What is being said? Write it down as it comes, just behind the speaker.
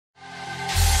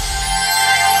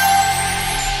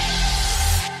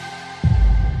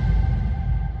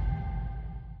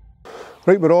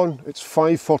Right, we're on. It's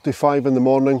 5:45 in the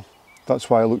morning. That's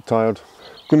why I look tired.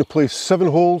 I'm going to play 7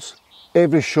 holes,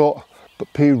 every shot,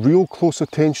 but pay real close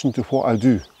attention to what I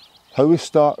do. How we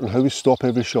start and how we stop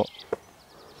every shot.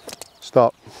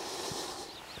 Start.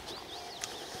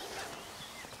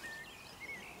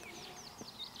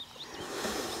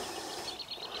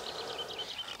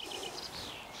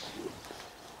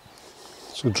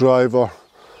 So driver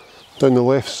down the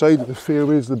left side of the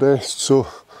fairway is the best, so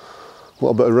a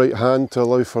little bit of right hand to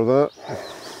allow for that.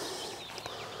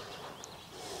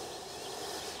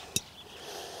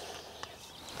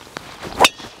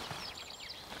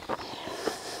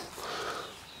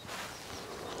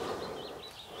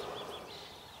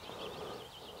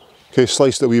 Okay,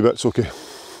 sliced it a wee bit, it's okay.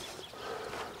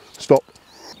 Stop.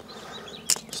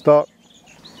 Start.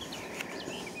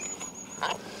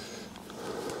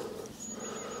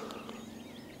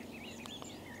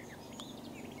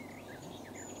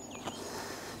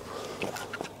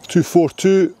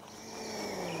 242.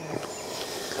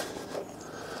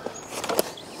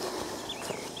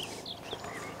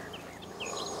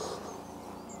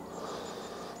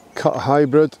 Cut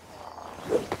hybrid.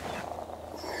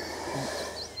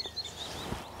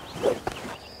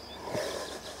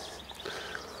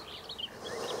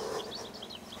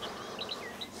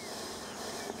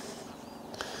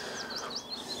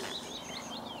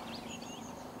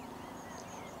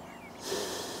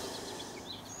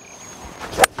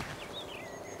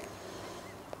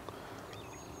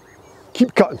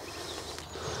 Keep cutting.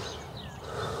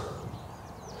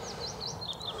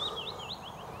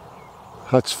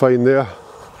 That's fine there.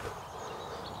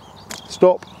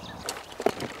 Stop.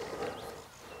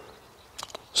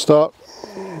 Start.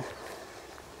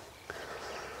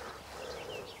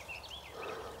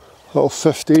 Little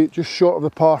 58, just short of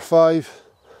the par 5.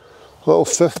 Little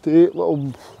 58,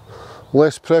 little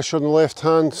less pressure on the left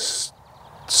hand,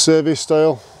 Seve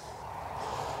style.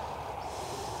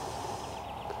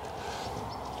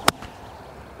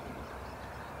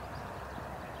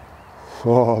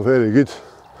 Oh, very good.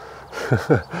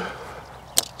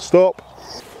 Stop.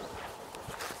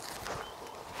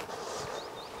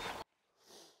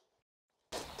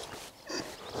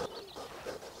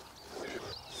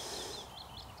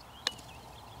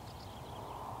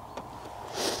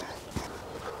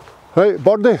 Right,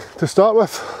 birdie to start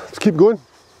with. Let's keep going.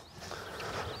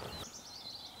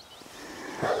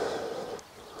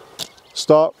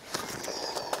 Start.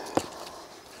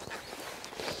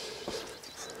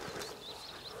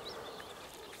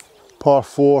 Par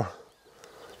 4,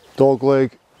 dog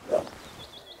leg,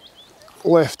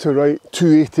 left to right,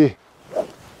 280.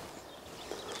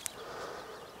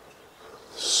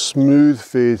 Smooth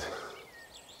fade.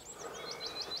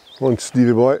 On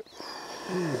Stevie boy.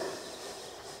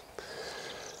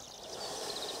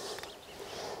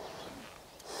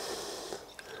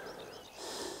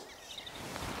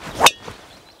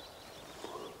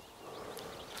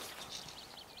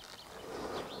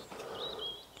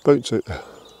 Bounce out there.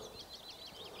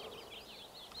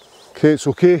 Okay, it's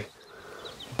okay.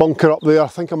 Bunker up there. I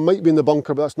think I might be in the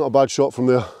bunker, but that's not a bad shot from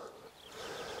there.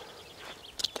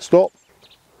 Stop.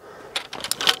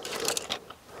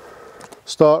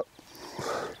 Start.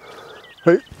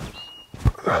 Right.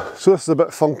 So this is a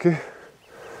bit funky.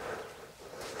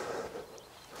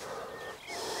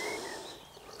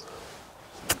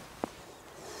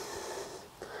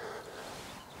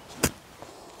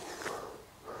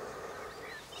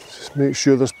 Just make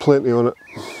sure there's plenty on it.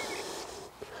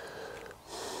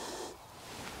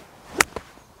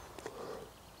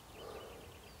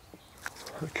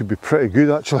 That could be pretty good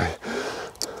actually.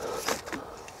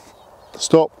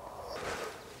 Stop.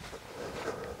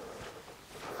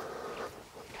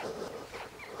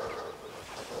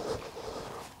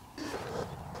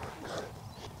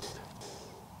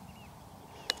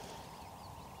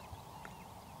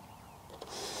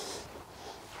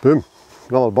 Boom,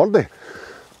 another birdie.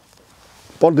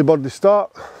 Birdie, birdie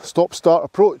start, stop, start,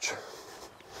 approach.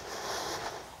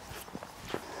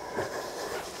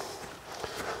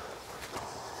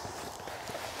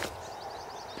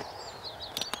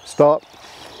 Start.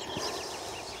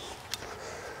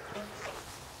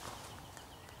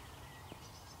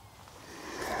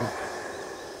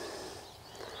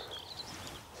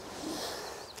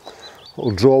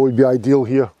 Little draw would be ideal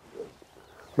here,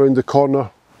 round the corner.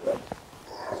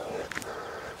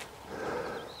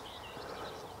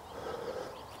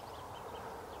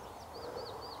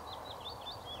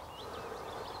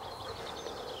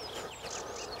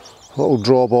 Little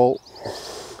draw ball.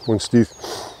 Come on, Steve.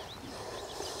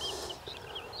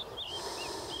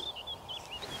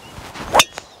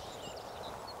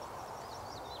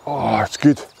 Oh, it's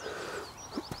good.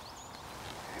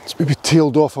 It's Maybe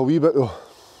tailed off a wee bit though.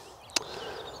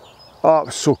 Ah, it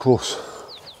was so close.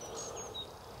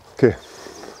 Okay,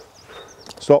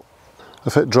 stop.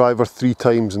 I've hit driver 3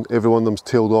 times and every one of them's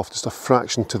tailed off just a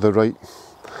fraction to the right.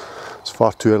 It's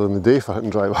far too early in the day for hitting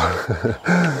driver.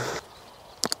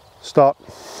 Start.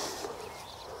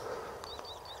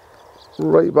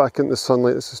 Right back into the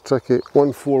sunlight, this is tricky.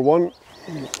 141.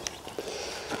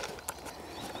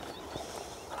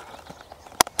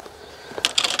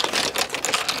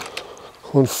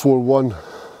 .141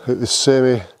 out the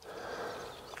semi.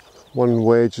 One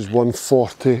wedge is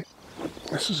 140.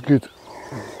 This is good.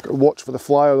 Got to watch for the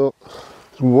flyer though.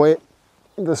 It's wet.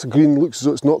 This green looks as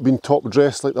though it's not been top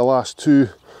dressed like the last two.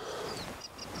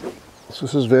 So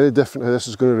this is very different how this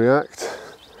is going to react.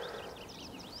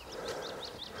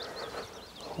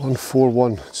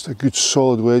 141. Just a good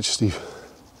solid wedge, Steve.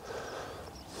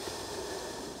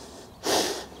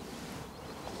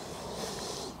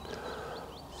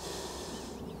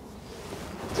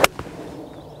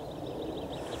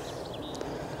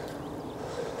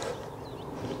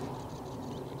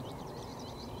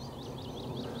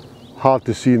 Hard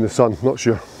to see in the sun, not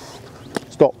sure.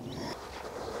 Stop.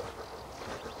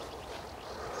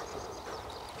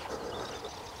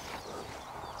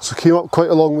 So came up quite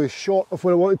a long way short of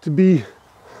where I wanted to be.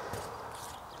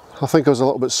 I think I was a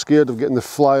little bit scared of getting the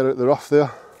flyer out the rough there.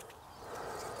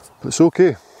 But it's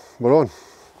okay, we're on.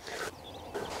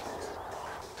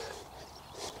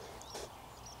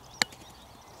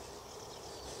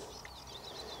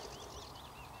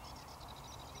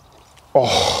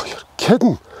 Oh, you're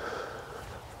kidding!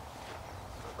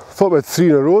 I thought we had 3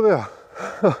 in a row there.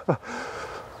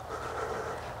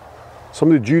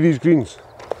 Somebody drew these greens.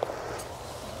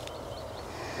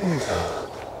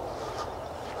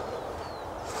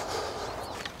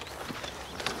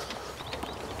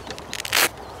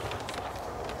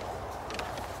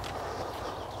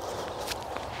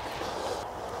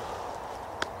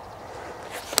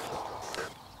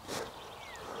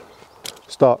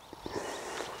 Start.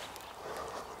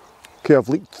 Okay, I've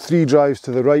leaked 3 drives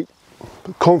to the right.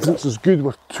 But confidence is good,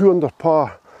 we're 2 under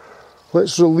par.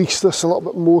 Let's release this a little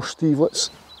bit more, Steve.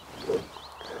 Let's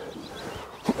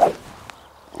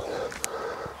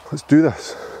do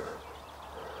this.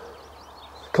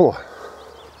 Come on.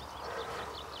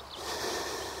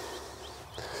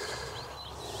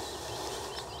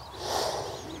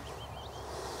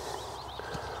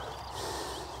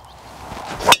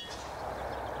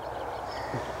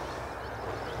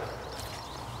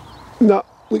 Nah,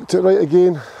 leaked it right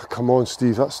again. Come on,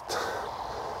 Steve, that's...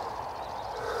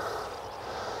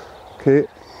 Okay,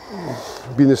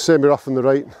 being the semi-rough on the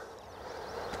right.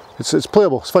 It's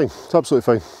playable, it's fine, it's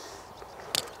absolutely fine.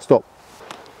 Stop.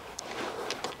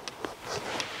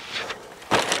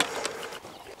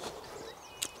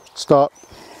 Start.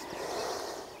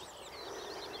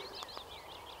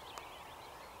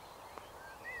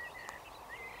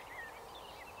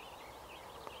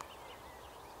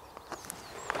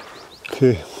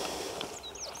 Okay.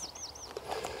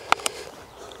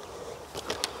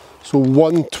 So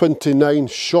 129,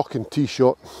 shocking tee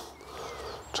shot.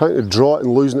 Trying to draw it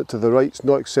and losing it to the right is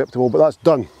not acceptable, but that's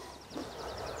done.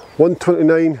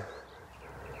 129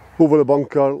 over the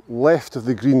bunker, left of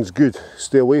the green's good.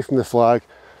 Stay away from the flag.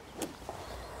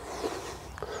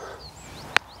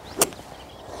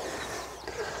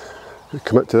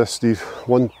 Commit to this, Steve.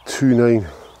 129.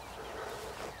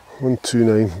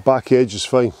 129. Back edge is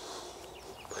fine.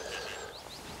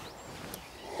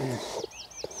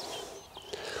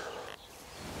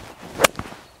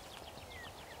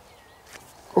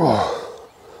 Oh.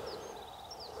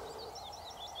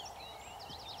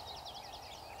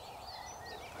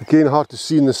 Again, hard to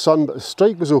see in the sun, but the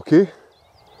strike was okay.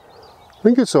 I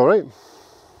think it's alright.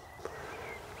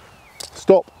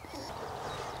 Stop.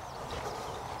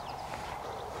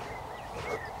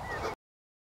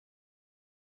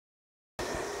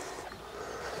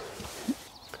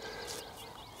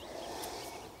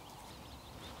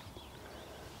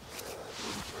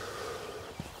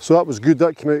 So that was good,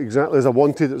 that came out exactly as I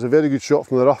wanted. It was a very good shot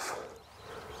from the rough.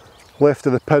 Left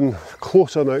of the pin,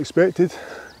 closer than I expected.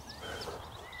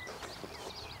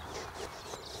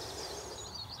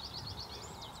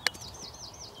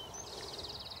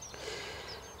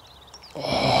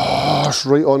 Oh, it's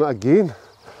right on it again.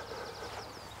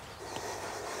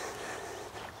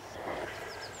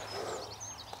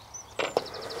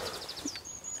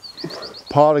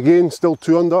 Par again, still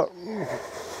 2 under.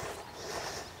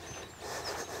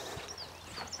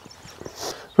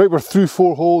 Right, we're through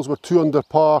 4 holes, we're 2 under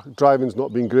par, driving's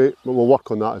not been great, but we'll work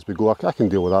on that as we go. I can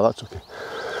deal with that, that's okay.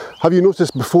 Have you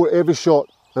noticed before every shot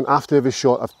and after every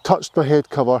shot, I've touched my head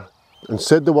cover and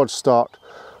said the word start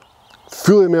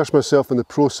fully immerse myself in the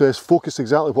process, focus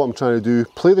exactly what I'm trying to do,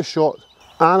 play the shot,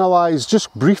 analyse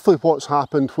just briefly what's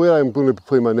happened, where I'm going to be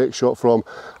playing my next shot from,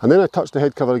 and then I touched the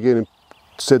head cover again and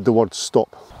said the word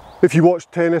stop. If you watch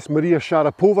tennis, Maria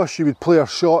Sharapova, she would play her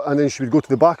shot and then she would go to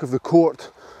the back of the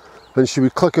court and she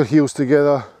would click her heels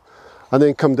together and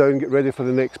then come down and get ready for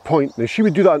the next point. Now she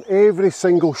would do that on every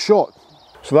single shot.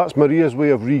 So that's Maria's way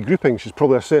of regrouping. She's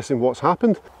probably assessing what's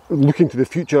happened, looking to the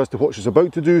future as to what she's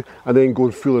about to do, and then go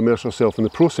and fully immerse herself in the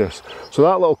process. So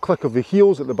that little click of the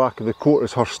heels at the back of the court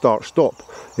is her start-stop.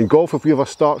 In golf, if we have a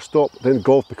start-stop, then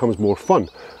golf becomes more fun.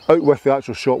 Out with the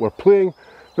actual shot we're playing,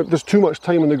 but there's too much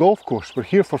time on the golf course. We're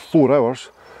here for 4 hours,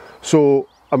 and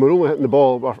we're only hitting the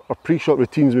ball, our pre-shot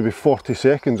routine's maybe 40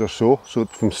 seconds or so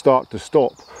from start to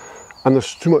stop. And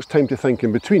there's too much time to think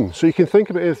in between. So you can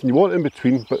think about anything you want in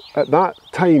between, but at that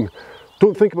time,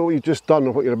 don't think about what you've just done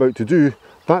or what you're about to do.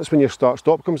 That's when your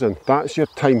start-stop comes in. That's your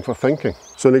time for thinking.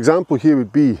 So an example here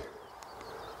would be,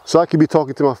 so I could be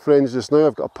talking to my friends just now.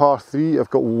 I've got a par 3, I've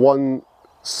got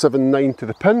 179 to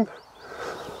the pin.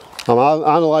 I'm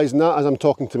analysing that as I'm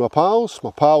talking to my pals. My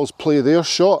pals play their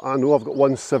shot. I know I've got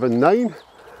 179.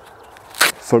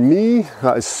 For me,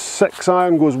 that is 6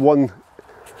 iron goes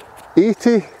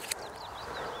 180.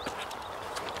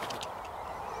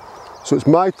 So it's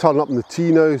my turn up in the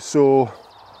tee now, so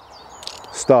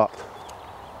start.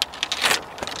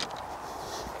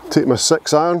 Take my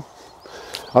 6 iron.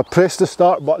 I press the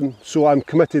start button, so I'm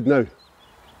committed now.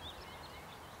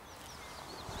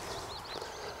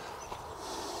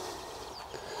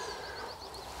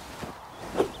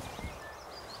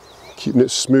 Keeping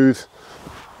it smooth.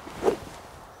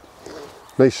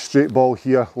 Nice straight ball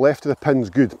here. Left of the pin's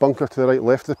good. Bunker to the right,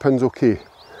 left of the pin's okay.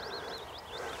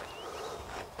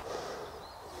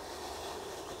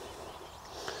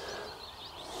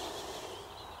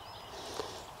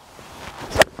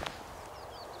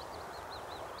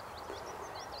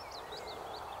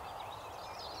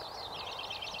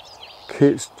 Okay,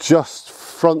 it's just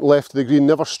front left of the green,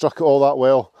 never struck it all that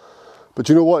well. But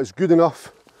you know what, it's good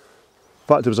enough. In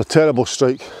fact, it was a terrible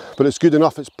strike, but it's good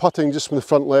enough. It's putting just from the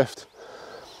front left.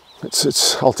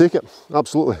 I'll take it,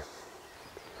 absolutely.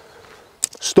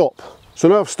 Stop. So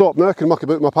now I've stopped, now I can muck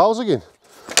about with my pals again.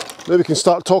 Now we can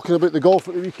start talking about the golf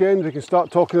at the weekend, we can start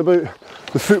talking about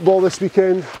the football this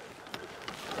weekend.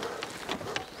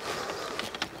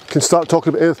 I can start talking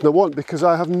about anything I want because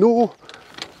I have no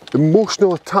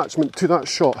emotional attachment to that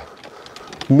shot.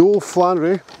 Noel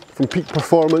Flannery from Peak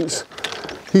Performance,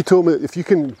 he told me that if you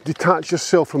can detach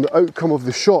yourself from the outcome of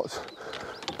the shot,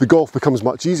 the golf becomes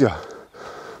much easier.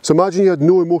 So imagine you had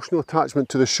no emotional attachment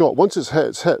to the shot. Once it's hit,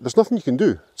 it's hit. There's nothing you can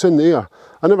do. It's in the air.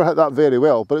 I never hit that very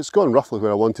well, but it's gone roughly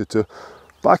where I wanted to.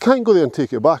 But I can't go there and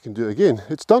take it back and do it again.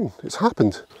 It's done. It's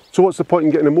happened. So what's the point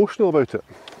in getting emotional about it?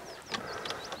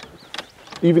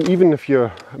 Even if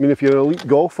you're, if you're an elite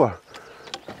golfer,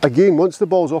 again, once the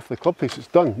ball's off the club face, it's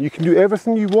done. You can do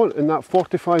everything you want in that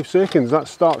 45 seconds, that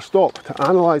start-stop, to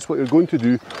analyse what you're going to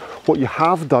do, what you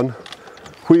have done,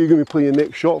 where you're going to be playing your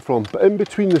next shot from. But in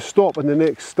between the stop and the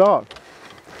next start,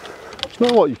 there's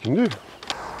not a lot you can do.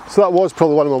 So that was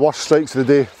probably one of my worst strikes of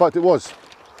the day. In fact, it was,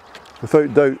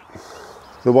 without doubt,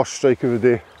 the worst strike of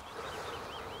the day.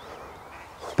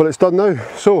 But it's done now.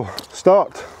 So,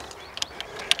 start.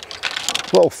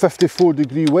 Little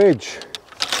 54-degree wedge.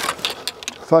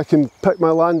 If I can pick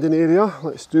my landing area,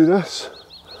 let's do this.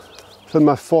 Within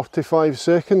my 45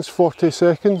 seconds, 40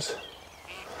 seconds.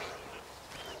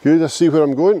 Good, I see where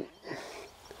I'm going.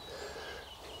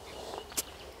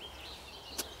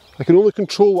 I can only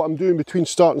control what I'm doing between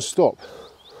start and stop.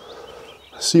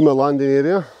 I see my landing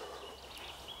area.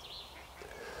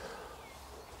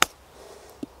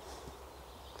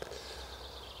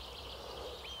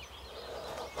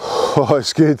 Oh,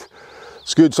 it's good.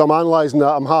 It's good, so I'm analysing that,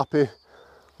 I'm happy.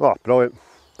 Oh, brilliant.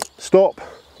 Stop.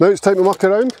 Now it's time to muck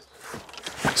around.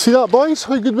 See that, boys?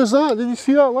 How good was that? Did you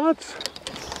see that, lads?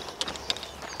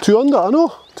 2 under, I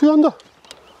know. 2 under.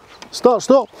 Start,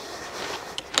 stop.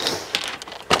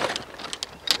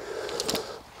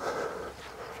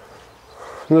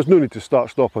 And there's no need to start,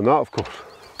 stop on that, of course.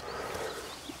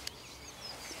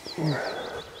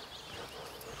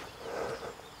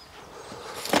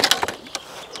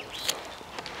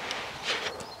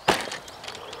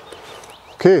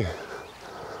 Okay,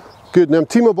 good. Now I'm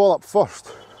teeing my ball up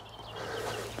first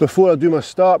before I do my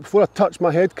start, before I touch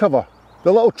my head cover.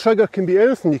 The little trigger can be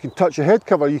anything. You can touch your head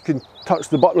cover, you can touch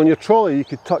the button on your trolley, you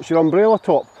could touch your umbrella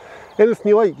top, anything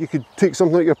you like. You could take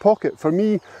something out of your pocket. For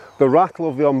me, the rattle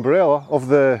of the umbrella, of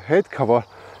the head cover,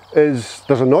 there's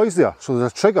a noise there, so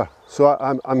there's a trigger. So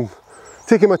I'm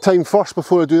taking my time first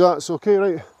before I do that. So okay,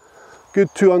 right, good,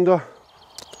 2 under,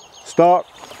 Start.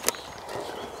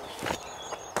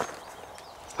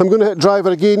 I'm going to hit driver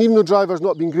again, even though driver's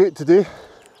not been great today.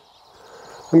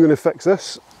 I'm going to fix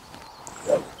this.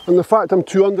 And the fact I'm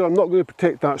 2 under, I'm not going to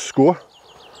protect that score.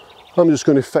 I'm just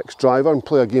going to fix driver and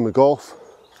play a game of golf.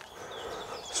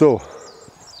 So,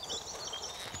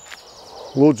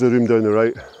 loads of room down the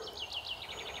right.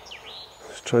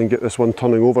 Let's try and get this one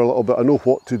turning over a little bit. I know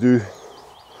what to do.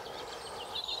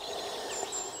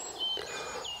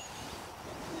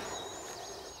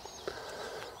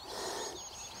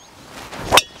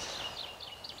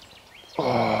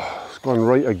 Oh, it's gone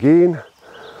right again.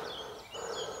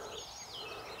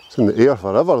 It's in the air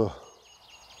forever though.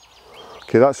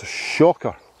 Okay, that's a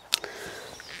shocker.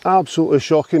 Absolutely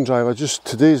shocking driver. Just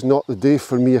today's not the day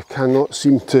for me. I cannot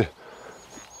seem to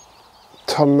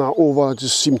turn that over. I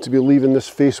just seem to be leaving this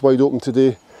face wide open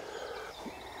today.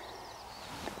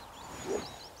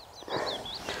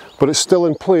 But it's still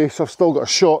in place. I've still got a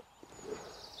shot.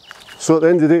 So at the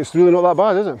end of the day, it's really not that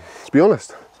bad, is it? Let's be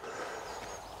honest.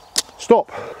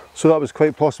 Stop. So that was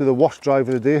quite possibly the worst drive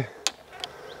of the day.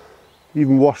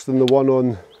 Even worse than the one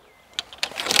on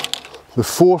the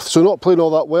 4th. So not playing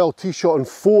all that well. Tee shot on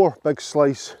 4, big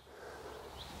slice.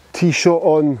 Tee shot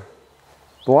on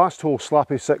the last hole,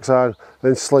 slappy 6-iron,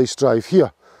 then slice drive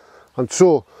here. And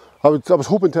so I was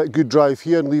hoping to hit a good drive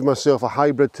here and leave myself a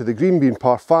hybrid to the green being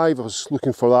par 5. I was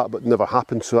looking for that, but never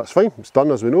happened, so that's fine. It's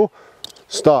done, as we know.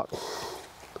 Start.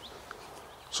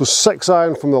 So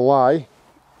 6-iron from the lie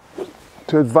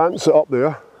to advance it up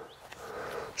there.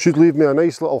 Should leave me a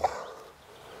nice little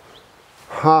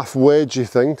half wedgy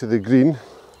thing to the green.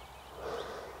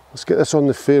 Let's get this on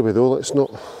the fairway though. Let's not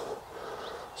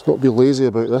be lazy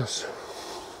about this.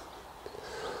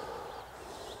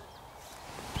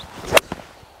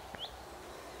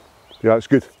 Yeah, it's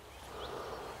good.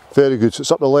 Very good. So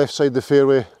it's up the left side of the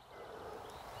fairway.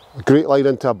 A great line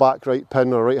into a back right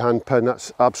pin or right hand pin.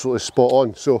 That's absolutely spot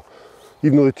on. So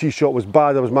even though the tee shot was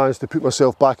bad, I was managed to put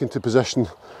myself back into position,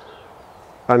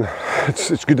 and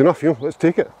it's good enough, you know. Let's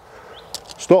take it.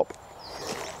 Stop.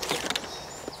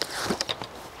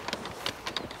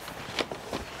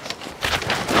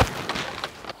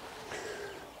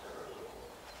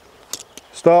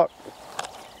 Start.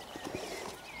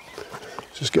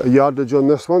 Just get a yardage on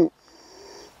this one.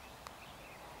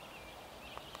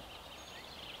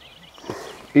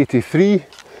 83.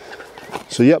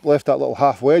 So yep, left that little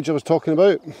half wedge I was talking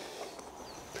about.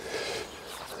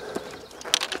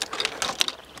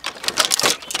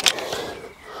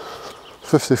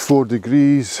 .54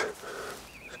 degrees.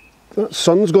 That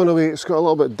sun's gone away, it's got a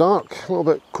little bit dark, a little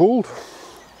bit cold.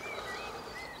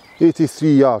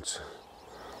 83 yards.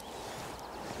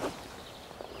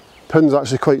 Pin's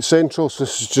actually quite central, so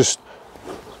this is just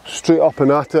straight up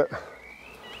and at it.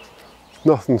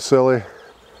 Nothing silly.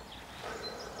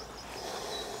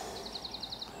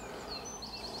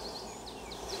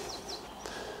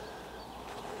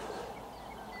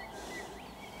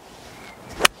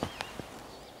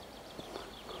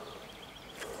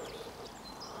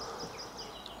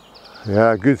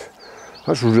 Yeah, good.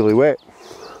 That's really wet.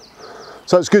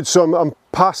 So that's good. So I'm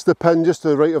past the pin, just to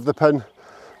the right of the pin.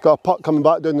 Got a putt coming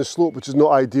back down the slope, which is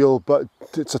not ideal, but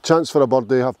it's a chance for a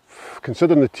birdie. I've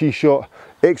considered the tee shot,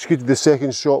 executed the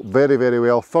second shot very, very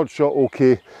well. Third shot,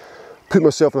 okay. Put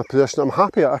myself in a position. I'm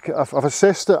happy. I've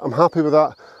assessed it. I'm happy with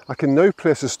that. I can now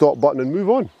press the stop button and move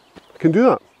on. I can do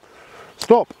that.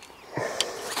 Stop.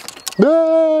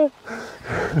 Ah!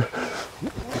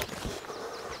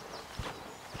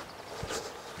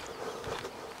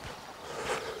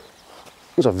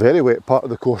 It's a very wet part of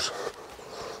the course.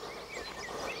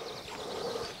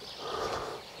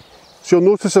 So you'll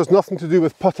notice there's nothing to do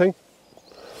with putting.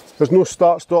 There's no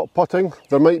start-stop putting.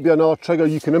 There might be another trigger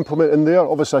you can implement in there.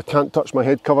 Obviously I can't touch my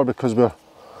head cover because we're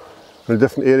in a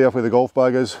different area where the golf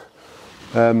bag is.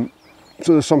 So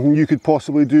there's something you could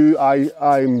possibly do.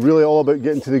 I'm really all about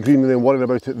getting to the green and then worrying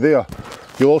about it there.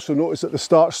 You'll also notice at the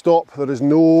start-stop there's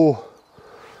no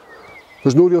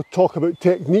real talk about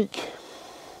technique.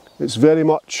 It's very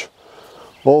much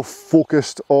all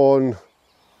focused on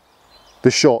the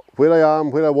shot, where I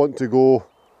am, where I want to go,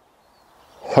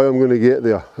 how I'm going to get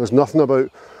there. There's nothing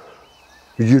about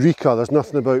Eureka, there's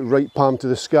nothing about right palm to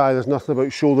the sky, there's nothing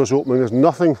about shoulders opening, there's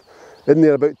nothing in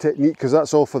there about technique because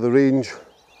that's all for the range.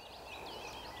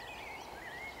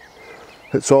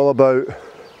 It's all about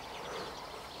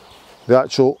the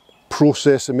actual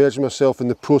process, immersing myself in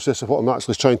the process of what I'm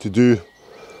actually trying to do,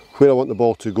 where I want the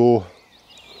ball to go,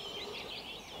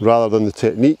 rather than the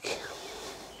technique.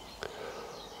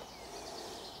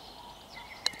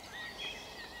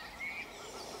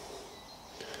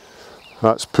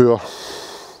 That's poor.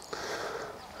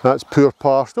 That's poor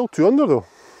par, still 2 under though.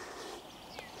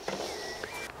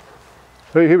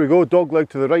 Right, here we go, dog leg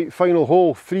to the right, final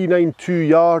hole, 392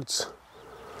 yards.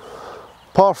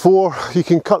 Par 4, you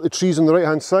can cut the trees on the right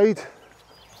hand side.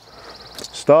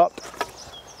 Start.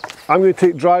 I'm going to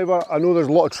take driver. I know there's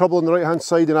a lot of trouble on the right hand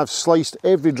side and I've sliced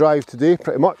every drive today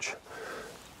pretty much.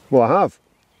 Well, I have.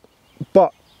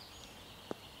 But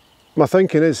my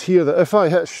thinking is here that if I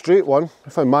hit a straight one,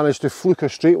 if I manage to fluke a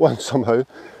straight one somehow,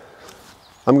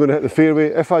 I'm going to hit the fairway.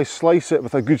 If I slice it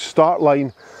with a good start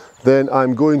line, then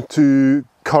I'm going to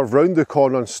curve round the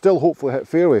corner and still hopefully hit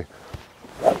fairway.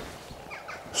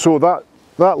 So that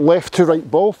left to right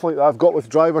ball flight that I've got with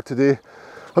driver today,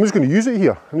 I'm just going to use it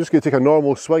here. I'm just going to take a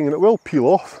normal swing and it will peel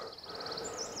off.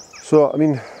 So I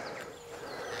mean,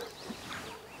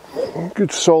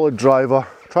 good solid driver,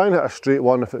 try and hit a straight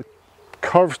one. If it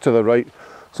curves to the right,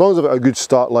 as long as I've got a good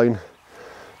start line,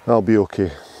 I'll be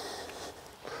okay.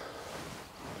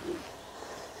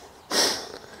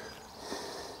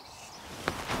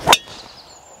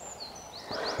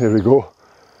 There we go,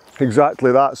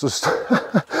 exactly that.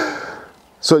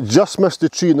 So it just missed the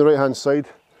tree on the right hand side.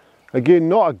 Again,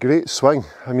 not a great swing.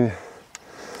 I mean,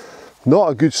 not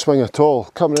a good swing at all.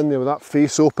 Coming in there with that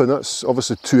face open, that's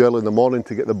obviously too early in the morning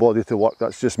to get the body to work,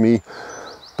 that's just me.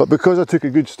 But because I took a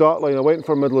good start line, I went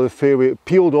for middle of the fairway, it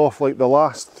peeled off like the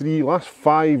last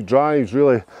 5 drives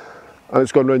really, and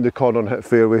it's gone round the corner and hit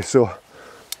fairway. So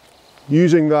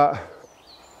using that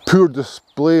poor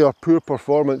display or poor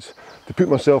performance to put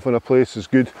myself in a place is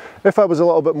good. If I was a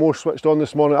little bit more switched on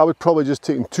this morning, I would probably just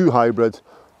taken 2 hybrid,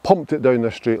 pumped it down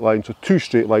this straight line, so 2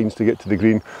 straight lines to get to the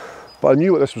green. But I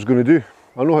knew what this was going to do.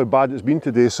 I know how bad it's been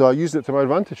today, so I used it to my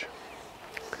advantage.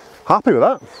 Happy with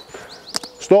that.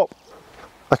 Stop.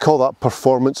 I call that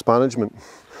performance management.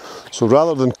 So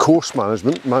rather than course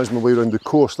management, manage my way around the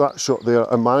course, that shot there,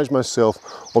 I manage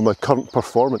myself on my current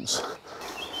performance.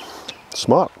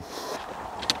 Smart.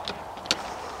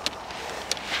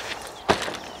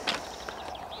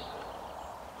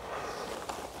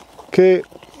 Okay,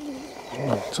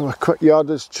 so a quick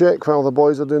yardage check while the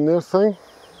boys are doing their thing.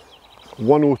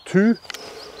 102.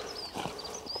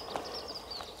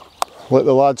 Let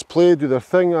the lads play, do their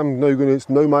thing. It's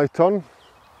now my turn.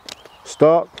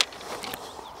 Start.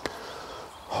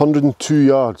 102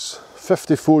 yards,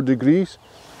 54 degrees.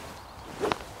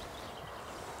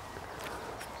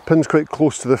 Pin's quite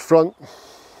close to the front.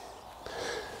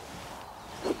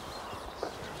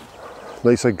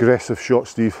 Nice aggressive shot,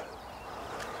 Steve.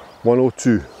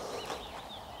 102.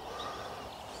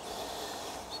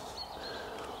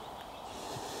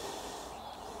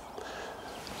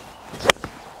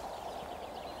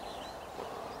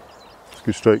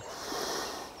 Good strike.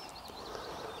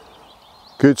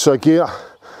 Good, so again,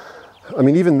 I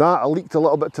mean even that, I leaked a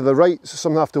little bit to the right, so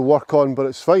something I have to work on, but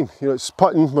it's fine. You know, it's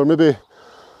putting, we're maybe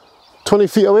 20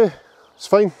 feet away, it's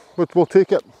fine, we'll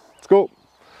take it. Let's go.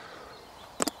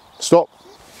 Stop.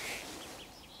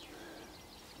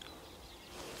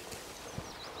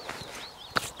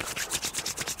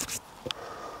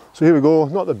 So here we go,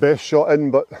 not the best shot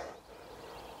in, but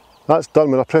that's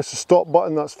done. When I press the stop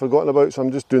button, that's forgotten about, so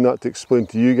I'm just doing that to explain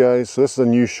to you guys. So this is a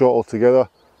new shot altogether.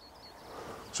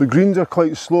 So greens are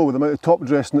quite slow with the amount of top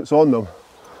dressing that's on them.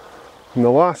 And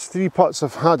the last 3 putts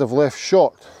I've had have left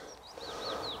short.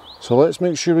 So let's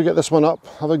make sure we get this one up,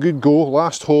 have a good go,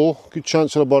 last hole, good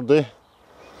chance for a birdie.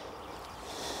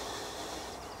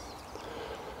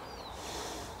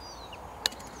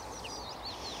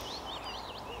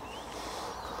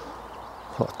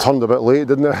 It turned a bit late,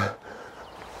 didn't it?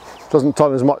 Doesn't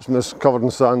turn as much when it's covered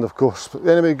in sand, of course, but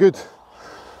anyway, good.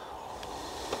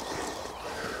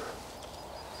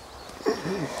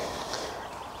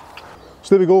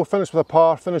 So there we go, finished with a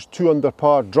par, finished 2 under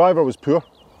par. Driver was poor.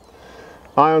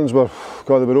 Irons were,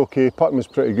 God, they were okay. Putting was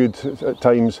pretty good at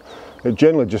times. It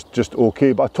generally just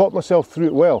okay, but I taught myself through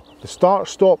it well. The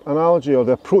start-stop analogy, or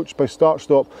the approach by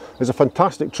start-stop, is a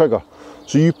fantastic trigger.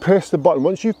 So you press the button.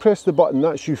 Once you've pressed the button,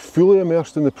 that's you fully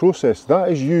immersed in the process. That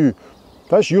is you.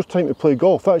 That's your time to play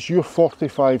golf. That's your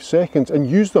 45 seconds, and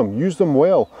use them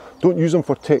well. Don't use them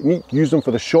for technique, use them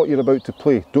for the shot you're about to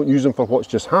play. Don't use them for what's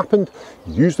just happened,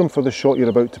 use them for the shot you're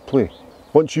about to play.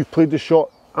 Once you've played the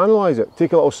shot, analyse it.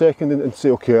 Take a little second and say,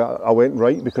 okay, I went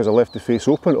right because I left the face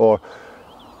open, or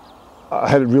I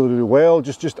hit it really, really well.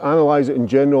 Just analyse it in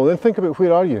general, and then think about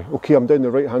where are you. Okay, I'm down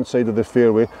the right hand side of the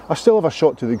fairway. I still have a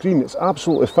shot to the green. It's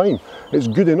absolutely fine. It's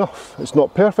good enough. It's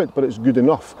not perfect, but it's good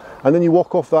enough. And then you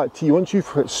walk off that tee. Once you've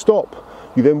hit stop,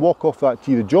 you then walk off that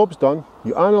tee. The job's done.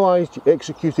 You analysed, you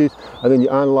executed, and then you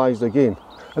analysed again.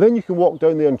 And then you can walk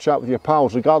down there and chat with your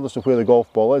pals, regardless of where the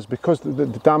golf ball is, because the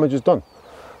damage is done.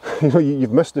 You know,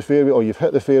 you've missed the fairway or you've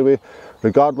hit the fairway,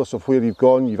 regardless of where you've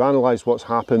gone, you've analysed what's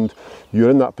happened, you're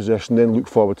in that position, then look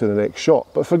forward to the next shot.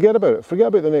 But forget about it, forget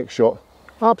about the next shot.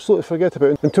 Absolutely forget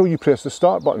about it until you press the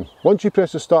start button. Once you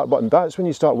press the start button, that's when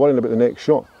you start worrying about the next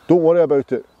shot. Don't worry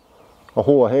about it a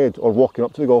hole ahead or walking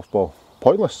up to the golf ball.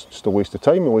 Pointless, just a waste of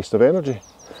time, a waste of energy.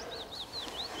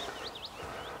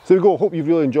 So there we go, hope you've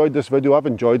really enjoyed this video. I've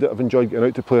enjoyed it. I've enjoyed getting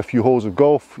out to play a few holes of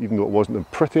golf, even though it wasn't the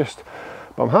prettiest.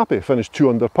 But I'm happy to finish 2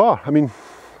 under par. I mean,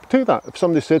 take that. If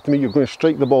somebody said to me, you're going to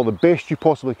strike the ball the best you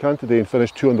possibly can today and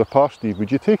finish 2 under par, Steve,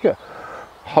 would you take it?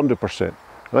 100%.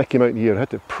 And I came out here and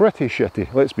hit it pretty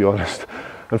shitty, let's be honest,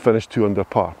 and finished 2 under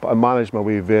par. But I managed my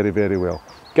way very, very well.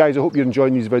 Guys, I hope you're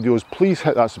enjoying these videos. Please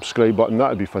hit that subscribe button, that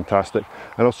would be fantastic.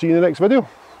 And I'll see you in the next video.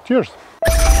 Cheers.